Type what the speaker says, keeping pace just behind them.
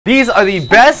These are the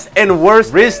best and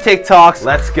worst Rizz TikToks.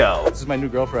 Let's go. This is my new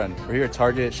girlfriend. We're here at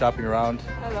Target shopping around.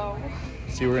 Hello.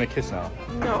 See, we're gonna kiss now.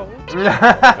 No.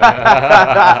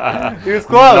 He was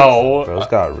close. No. Bro's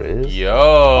got Rizz. Yo.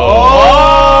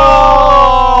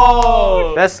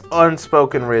 Oh! Best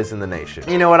unspoken Rizz in the nation.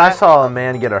 You know what? I saw a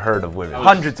man get a herd of women.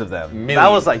 Hundreds of them. Millions.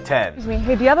 That was like 10. Excuse me.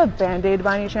 Hey, do you have a Band-Aid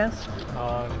by any chance?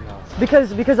 No.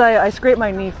 Because I scraped my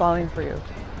knee falling for you.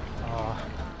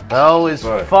 Bro is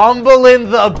fumbling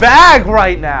the bag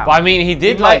right now. But I mean, he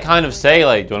did like kind of say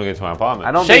like, "Do you want to go to my apartment?"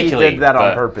 I don't Shakily, think he did that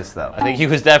on purpose though. I think he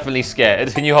was definitely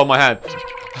scared. Can you hold my hand?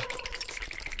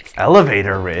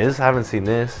 Elevator Rizz. I haven't seen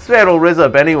this. This man will Rizz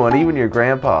up anyone, even your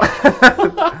grandpa.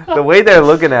 The way they're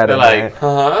looking at They're him, like, man.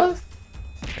 huh?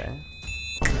 Okay.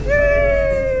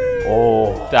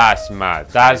 Oh, That's mad.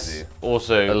 That's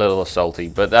also a little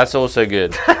assaulty, but that's also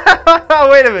good.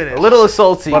 wait a minute. A little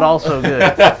assaulty, but also good.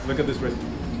 Look at this Rizz.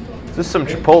 Is this some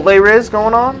Chipotle Rizz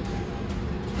going on?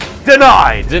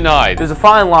 Denied. Denied. There's a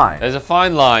fine line. There's a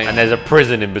fine line, and there's a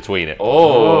prison in between it.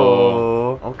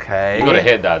 Oh. Okay. You gotta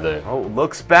hit that though. Oh,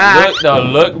 looks back.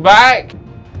 Look back.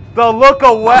 The look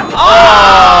away.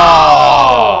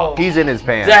 Oh! He's in his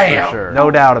pants. Damn. For sure. No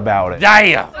doubt about it.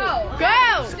 Damn.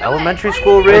 Elementary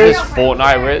school This Rizz. is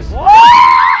Fortnite Rizz.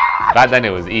 Back then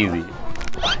it was easy.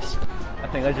 I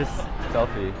think I just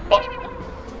selfie.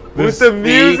 With the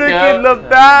music in the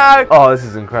back. Oh, this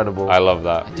is incredible. I love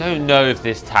that. I don't know if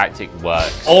this tactic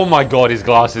works. Oh my god, his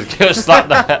glasses just slapped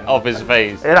that off his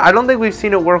face. And I don't think we've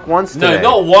seen it work once today.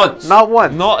 No, not once. Not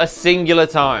once. Not a singular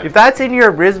time. If that's in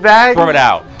your Rizz bag, Throw it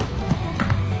out.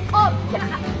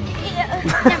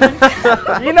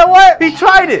 you know what? He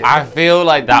tried it. I feel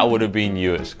like that would have been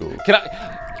you at school. Can I?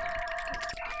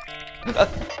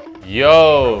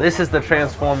 Yo. This is the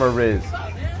Transformer Rizz.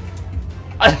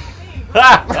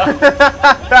 Alright,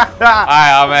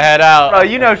 I'ma head out. Bro,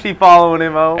 you know she following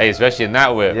him, oh. Hey, especially in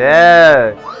that whip.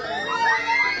 Yeah.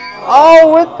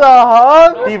 Oh, with the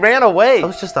hug. He ran away. It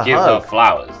was just a Give hug. her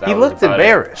flowers. That He was looked about it.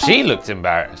 embarrassed. She looked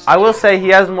embarrassed. I will say he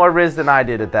has more Rizz than I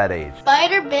did at that age.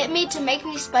 Spider bit me to make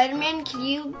me Spider-Man. Can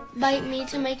you bite me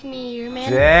to make me your man?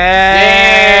 Damn.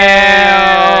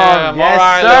 Yes,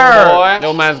 Alright, sir. little boy.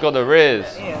 Little man's got the Rizz.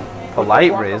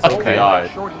 Polite Rizz. Okay.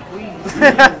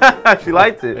 She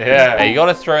liked it. Yeah. Hey, you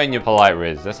gotta throw in your polite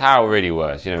Rizz. That's how it really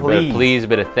works. You know, Please. bit of please,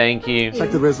 bit of thank you.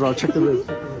 Check the Rizz, bro. Check the Rizz.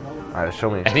 All right, show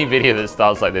me. Any video that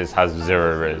starts like this has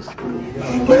 0 Rizz.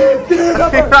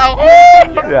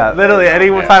 Yeah, literally, any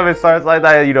time it starts like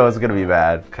that, you know it's gonna be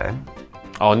bad. Okay.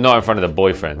 Oh, not in front of the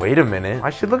boyfriend. Wait a minute. Why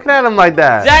is she looking at him like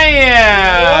that?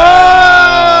 Damn!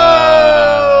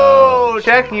 Whoa!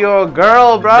 Check your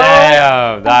girl, bro.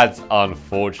 Damn, that's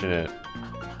unfortunate.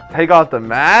 Take off the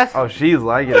mask. Oh, she's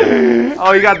liking it.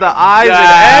 Oh, you got the eyes Damn.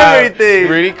 and everything.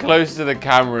 Really close to the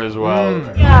camera as well.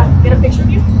 Yeah, get a picture of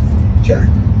you? Sure.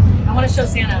 I want to show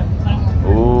Santa.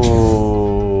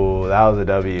 Ooh, that was a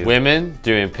W. Women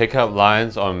doing pickup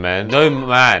lines on men. No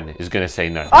man is gonna say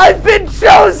no. I've been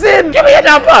chosen. Give me a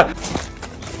number.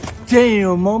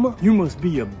 Damn, mama, you must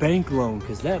be a bank loan,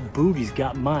 because that booty's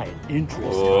got my interest.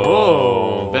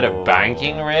 Oh, bit of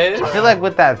banking Rizz. I feel like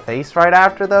with that face right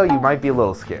after, though, you might be a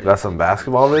little scared. Got some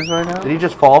basketball Rizz right now? Did he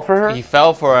just fall for her? He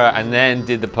fell for her and then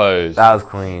did the pose. That was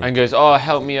clean. And goes, oh,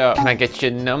 help me up. Can I get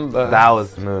your number? That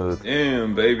was smooth.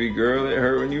 Damn, baby girl, it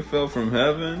hurt when you fell from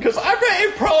heaven. Because I bet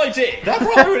it probably did. That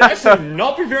probably would actually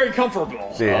not be very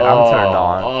comfortable. Dude, I'm turned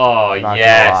on. Oh, Not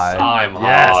yes. gonna lie. I'm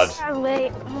Yes. hard.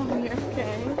 Wait. Oh, you're okay.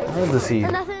 How old is he?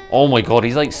 Oh my god,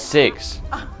 he's like 6.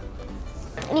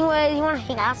 Anyway, you want to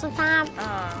hang out sometime?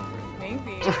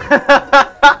 Maybe.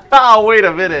 Oh, wait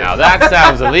a minute. Now that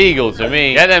sounds illegal to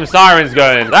me. Get them sirens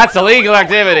going. That's illegal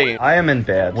activity. I am in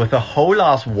bed with a whole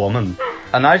ass woman,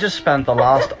 and I just spent the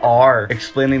last hour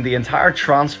explaining the entire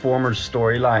Transformers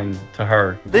storyline to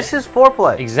her. This is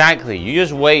foreplay. Exactly. You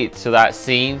just wait till that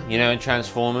scene, you know, in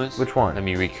Transformers. Which one? Let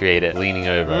me recreate it. Leaning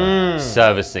over,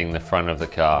 servicing the front of the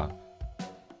car.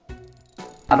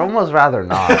 I'd almost rather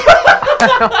not.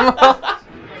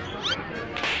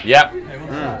 Yep.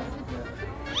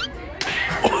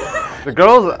 The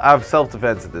girls have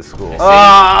self-defense at this school.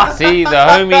 See, the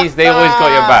homies, they always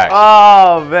got your back.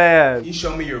 Oh, man. You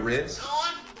show me your Rizz.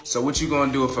 So what you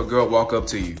gonna do if a girl walk up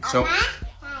to you? So,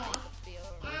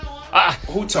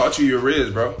 who taught you your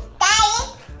Rizz, bro?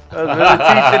 That was really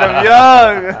teaching him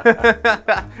young.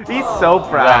 He's so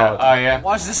proud. Oh, yeah.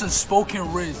 Watch this unspoken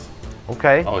Rizz.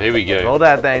 Okay. Oh, here we go. Roll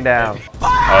that thing down.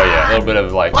 Oh yeah, a little bit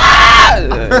of like,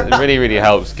 it really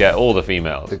helps get all the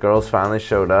females. The girls finally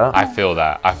showed up. I feel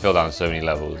that. I feel that on so many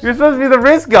levels. You're supposed to be the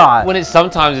Rizz guy. When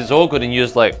sometimes it's awkward and you're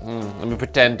just like, let me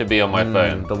pretend to be on my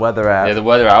phone. The weather app. Yeah, the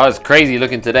weather app. Oh, it's crazy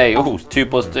looking today. Ooh, 2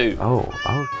 + 2.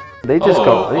 Oh. They just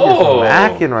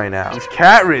macking right now. This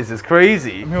cat Rizz is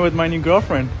crazy. I'm here with my new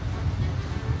girlfriend.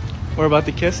 We're about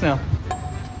to kiss now.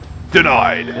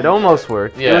 Denied. It almost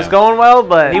worked. Yeah. It was going well,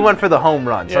 but he went for the home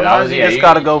run. Sometimes you just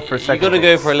gotta go for second. You gotta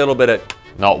go for a little bit of,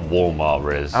 not Walmart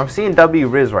Rizz. I'm seeing W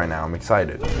Rizz right now. I'm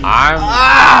excited.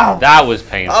 That was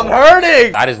painful. I'm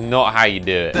hurting. That is not how you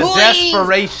do it. The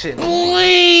desperation.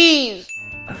 Please.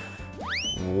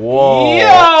 Whoa. Yo!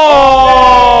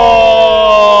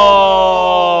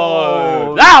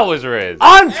 That was Rizz.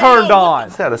 I'm turned on.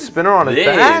 He's had a spinner on his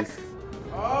back.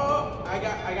 Oh, I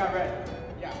got red.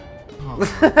 Yeah.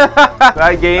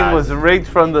 That game was rigged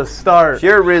from the start.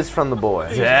 Pure Rizz from the boy.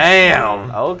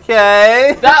 Damn.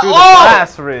 Okay. That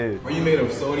last Rizz. Are you made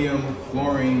of sodium,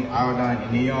 fluorine, iodine,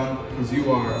 and neon? Because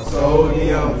you are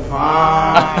sodium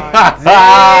fine.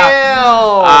 Damn.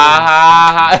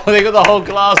 They got the whole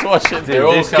class watching.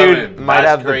 Dude, this dude might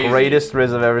have the greatest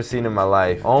Rizz I've ever seen in my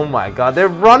life. Oh my god, they're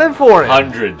running for it.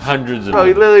 Hundreds of Bro,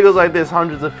 he them. literally goes like this,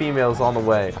 hundreds of females on the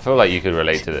way. I feel like you could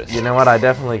relate to this. You know what? I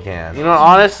definitely can. You know,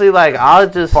 honestly, like, I'll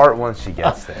just fart once she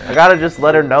gets there. I gotta just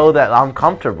let her know that I'm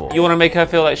comfortable. You want to make her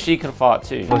feel like she can fart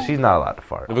too. Well, she's not allowed to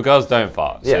fart. But girls don't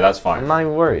fart, so that's fine. I'm not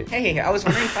even worried. Hey, I was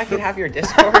wondering if I could have your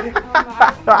Discord.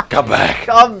 Come back.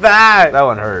 Come back. That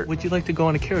one hurt. Would you like to go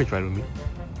on a carriage ride with me?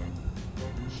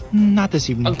 Not this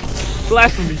evening.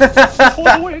 Blasphemy. Facts.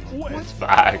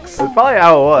 That's probably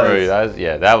how it was.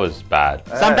 Bro, that was bad.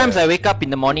 Sometimes I wake up in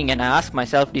the morning and I ask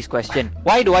myself this question.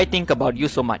 Why do I think about you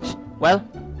so much? Well,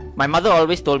 my mother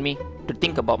always told me to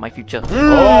think about my future.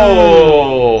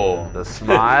 Oh! The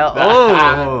smile.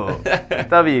 Oh!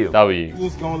 W. W.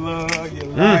 Who's gonna love you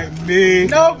like me?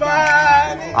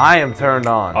 Nobody! I am turned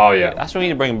on. Oh yeah. That's what we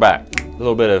need to bring back. A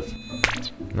little bit of... You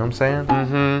know what I'm saying?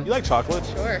 You like chocolate?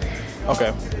 Sure.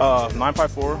 Okay.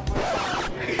 954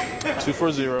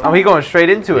 240. Oh, he going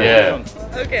straight into it. Yeah.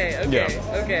 Okay. Yeah.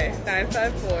 Okay.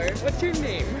 954. What's your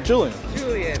name? Julian.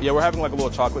 Julian. Yeah, we're having like a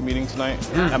little chocolate meeting tonight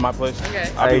at my place.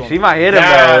 Okay. Hey, she might hit him,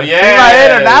 Damn, though. yeah, she might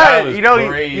hit him. that Now, was you know,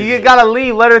 crazy. you gotta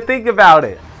leave. Let her think about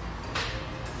it.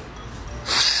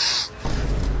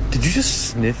 Did you just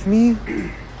sniff me?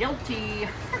 Guilty.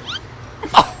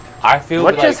 I feel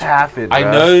What like just happened, I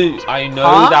bro? know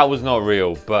Huh? that was not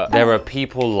real, but there are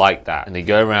people like that, and they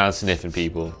go around sniffing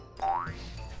people.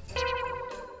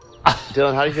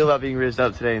 Dylan, how do you feel about being rizzed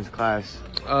up today in class?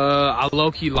 I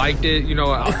low-key liked it, you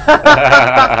know. He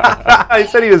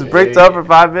said he was bricked up for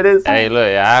 5 minutes. Hey, look,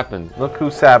 it happened. Look who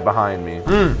sat behind me.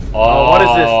 Oh, what is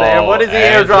this there? What is the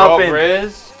airdropping?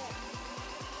 Rizz?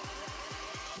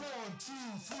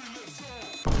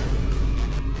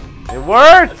 It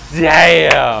worked.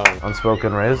 Damn.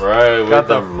 Unspoken Rizz. Bro, Got with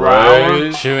the flower.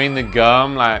 rose, chewing the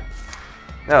gum, like...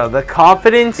 No, the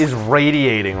confidence is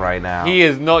radiating right now. He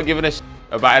is not giving a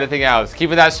about anything else.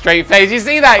 Keeping that straight face. You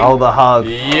see that? Oh, the hug.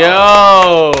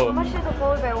 Yo. How much does a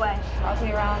polar bear weigh?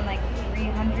 Probably around like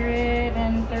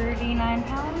 339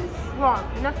 pounds. Wrong.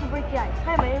 Enough to break the ice.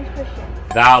 Hi, my name's Christian.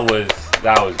 That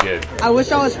was good. I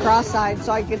wish I was cross-eyed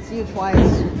so I could see you twice.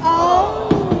 Oh,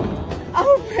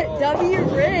 W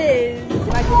Rizz.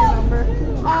 Can I get your number?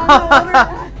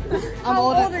 How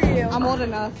old are you? I'm old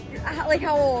enough. Like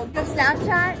how old? You have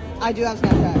Snapchat? I do have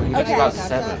Snapchat. Okay. About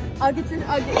 7. I'll get you.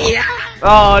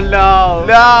 Oh, no.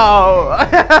 No.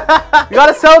 You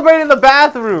gotta celebrate in the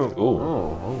bathroom. Ooh.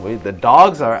 Oh, wait. The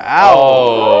dogs are out.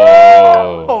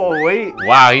 Oh. Oh, wait.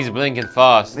 Wow, he's blinking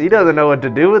fast. He doesn't know what to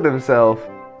do with himself.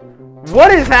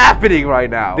 What is happening right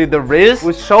now? Dude, the Rizz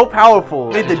was so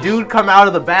powerful. Did the dude come out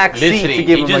of the back seat Literally, to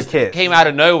give he him just a kiss? came out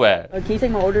of nowhere. Can you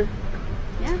take my order?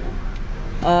 Yeah.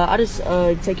 I'll just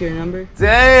take your number.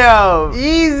 Damn.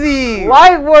 Easy.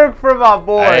 Light work for my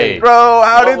boy. Hey. Bro,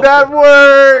 how did that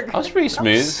work? That was pretty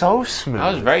smooth. So smooth.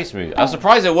 That was very smooth. I was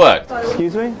surprised it worked.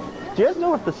 Excuse me? Do you guys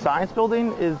know if the science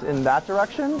building is in that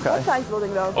direction? Okay. What science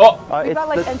building though? Oh. We've got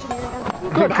like engineering.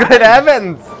 Good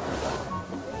heavens.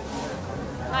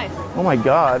 Nice. Oh my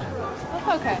god.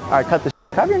 That's okay. Alright, cut this.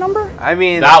 Have your number? I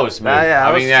mean, That was smooth. Yeah,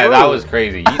 I mean, yeah, that was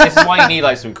crazy. This is why you need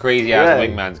like some crazy ass Yeah.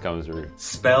 wingmans coming through.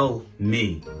 Spell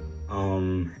me.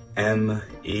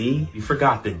 M-E? You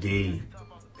forgot the D.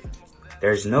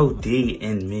 There's no D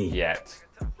in me. Yet.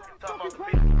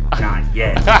 Not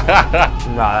yet. No,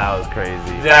 that was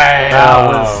crazy. Damn. That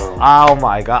was, oh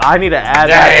my god. I need to add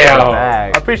that to the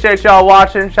bag. I appreciate y'all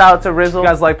watching. Shout out to Rizz. If you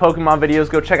guys like Pokemon videos,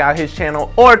 go check out his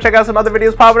channel or check out some other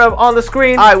videos popping up on the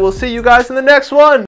screen. I will see you guys in the next one.